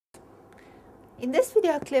In this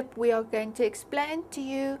video clip, we are going to explain to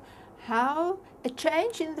you how a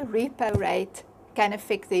change in the repo rate can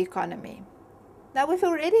affect the economy. Now, we've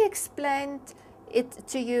already explained it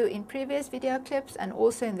to you in previous video clips and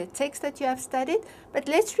also in the text that you have studied, but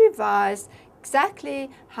let's revise exactly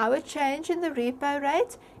how a change in the repo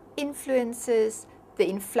rate influences the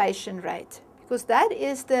inflation rate, because that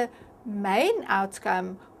is the main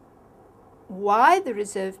outcome why the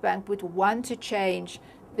Reserve Bank would want to change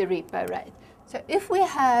the repo rate. So if we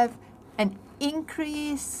have an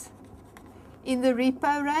increase in the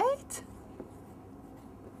repo rate,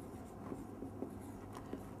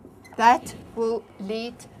 that will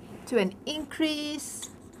lead to an increase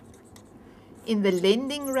in the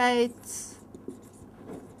lending rates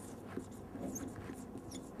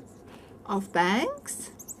of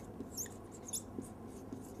banks.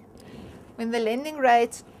 When the lending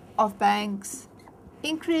rates of banks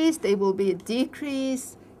increase, there will be a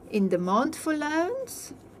decrease in demand for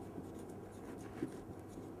loans.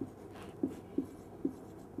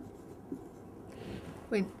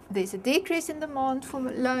 When there's a decrease in demand for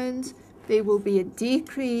loans, there will be a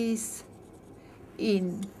decrease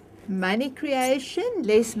in money creation.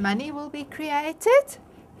 Less money will be created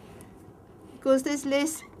because there's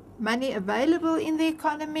less money available in the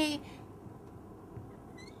economy.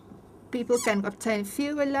 People can obtain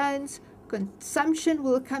fewer loans, consumption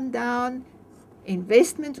will come down,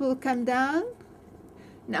 investment will come down.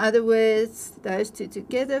 In other words, those two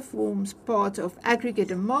together forms part of aggregate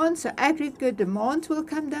demand. So aggregate demand will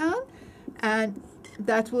come down, and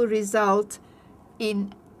that will result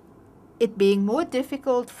in it being more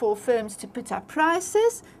difficult for firms to put up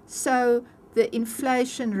prices. So the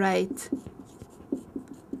inflation rate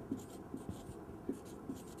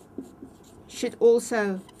should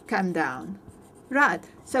also come down. Right,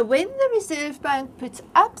 so when the Reserve Bank puts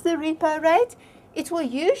up the repo rate, it will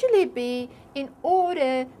usually be in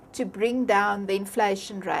order to bring down the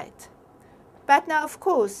inflation rate. But now, of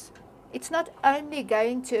course, it's not only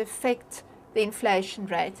going to affect the inflation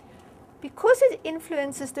rate. Because it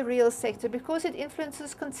influences the real sector, because it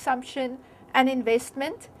influences consumption and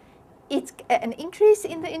investment, an increase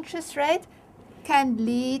in the interest rate can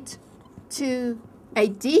lead to a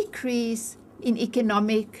decrease in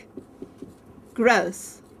economic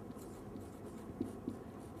growth.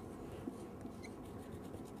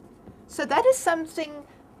 So that is something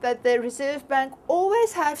that the Reserve Bank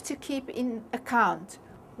always have to keep in account.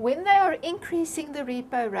 When they are increasing the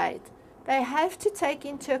repo rate, they have to take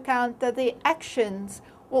into account that their actions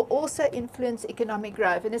will also influence economic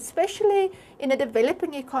growth. And especially in a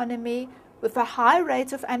developing economy with a high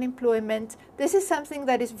rate of unemployment, this is something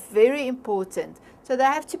that is very important. So they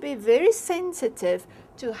have to be very sensitive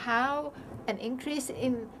to how an increase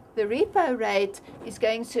in the repo rate is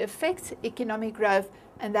going to affect economic growth,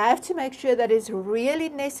 and they have to make sure that it's really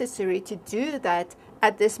necessary to do that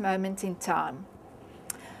at this moment in time.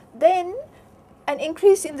 Then an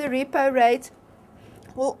increase in the repo rate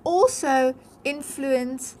will also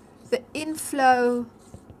influence the inflow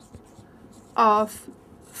of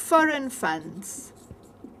foreign funds.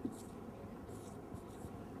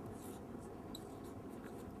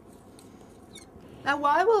 Now,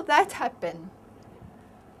 why will that happen?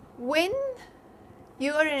 When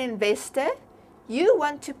you are an investor, you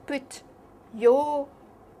want to put your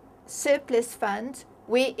surplus fund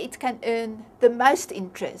where it can earn the most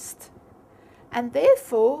interest. And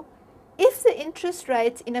therefore, if the interest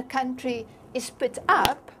rate in a country is put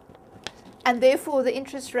up, and therefore the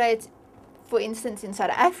interest rate, for instance, in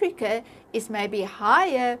South Africa is maybe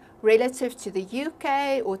higher relative to the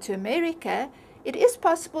UK or to America, it is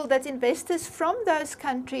possible that investors from those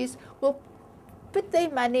countries will put their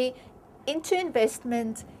money into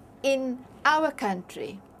investment in our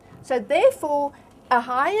country. So therefore, a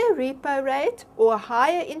higher repo rate or a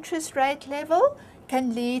higher interest rate level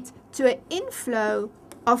can lead to an inflow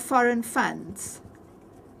of foreign funds.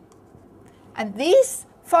 And these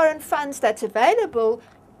foreign funds that's available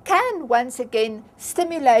can once again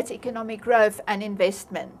stimulate economic growth and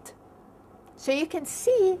investment. So you can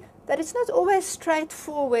see that it's not always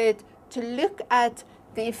straightforward to look at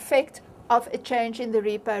the effect of a change in the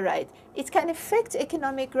repo rate. It can affect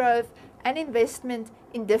economic growth and investment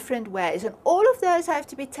in different ways. And all of those have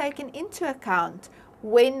to be taken into account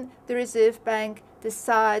when the Reserve Bank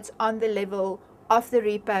decides on the level of the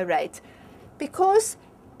repo rate. Because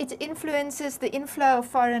it influences the inflow of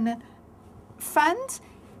foreign funds,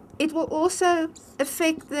 it will also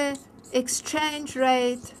affect the exchange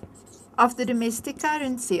rate of the domestic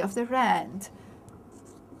currency, of the rand.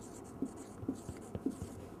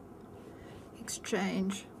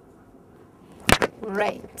 Exchange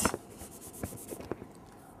rate.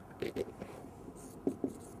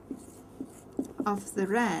 of the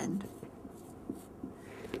rand.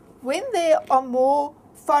 When there are more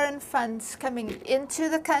foreign funds coming into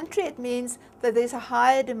the country, it means that there's a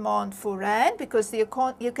higher demand for rand because you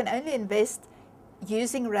can only invest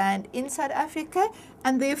using rand in South Africa,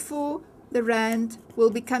 and therefore the rand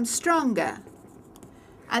will become stronger.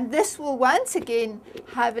 And this will once again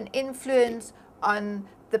have an influence on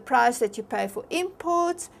the price that you pay for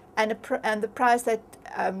imports and the price that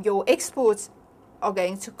your exports are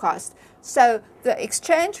going to cost. So the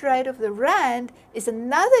exchange rate of the rand is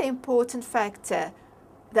another important factor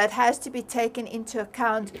that has to be taken into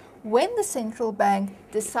account when the central bank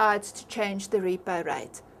decides to change the repo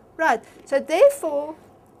rate. Right, so therefore,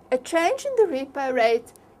 a change in the repo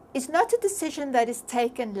rate is not a decision that is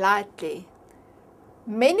taken lightly.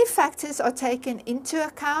 Many factors are taken into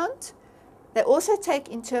account. They also take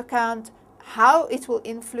into account how it will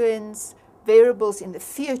influence variables in the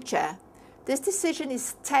future. This decision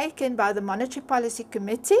is taken by the Monetary Policy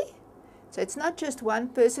Committee. So it's not just one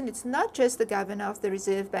person, it's not just the governor of the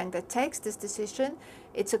Reserve Bank that takes this decision.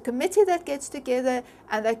 It's a committee that gets together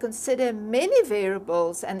and they consider many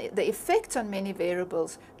variables and the effects on many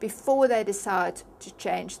variables before they decide to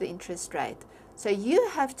change the interest rate. So you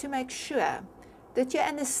have to make sure that you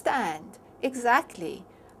understand exactly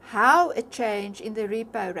how a change in the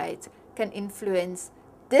repo rate can influence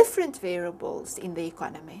different variables in the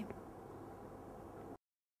economy.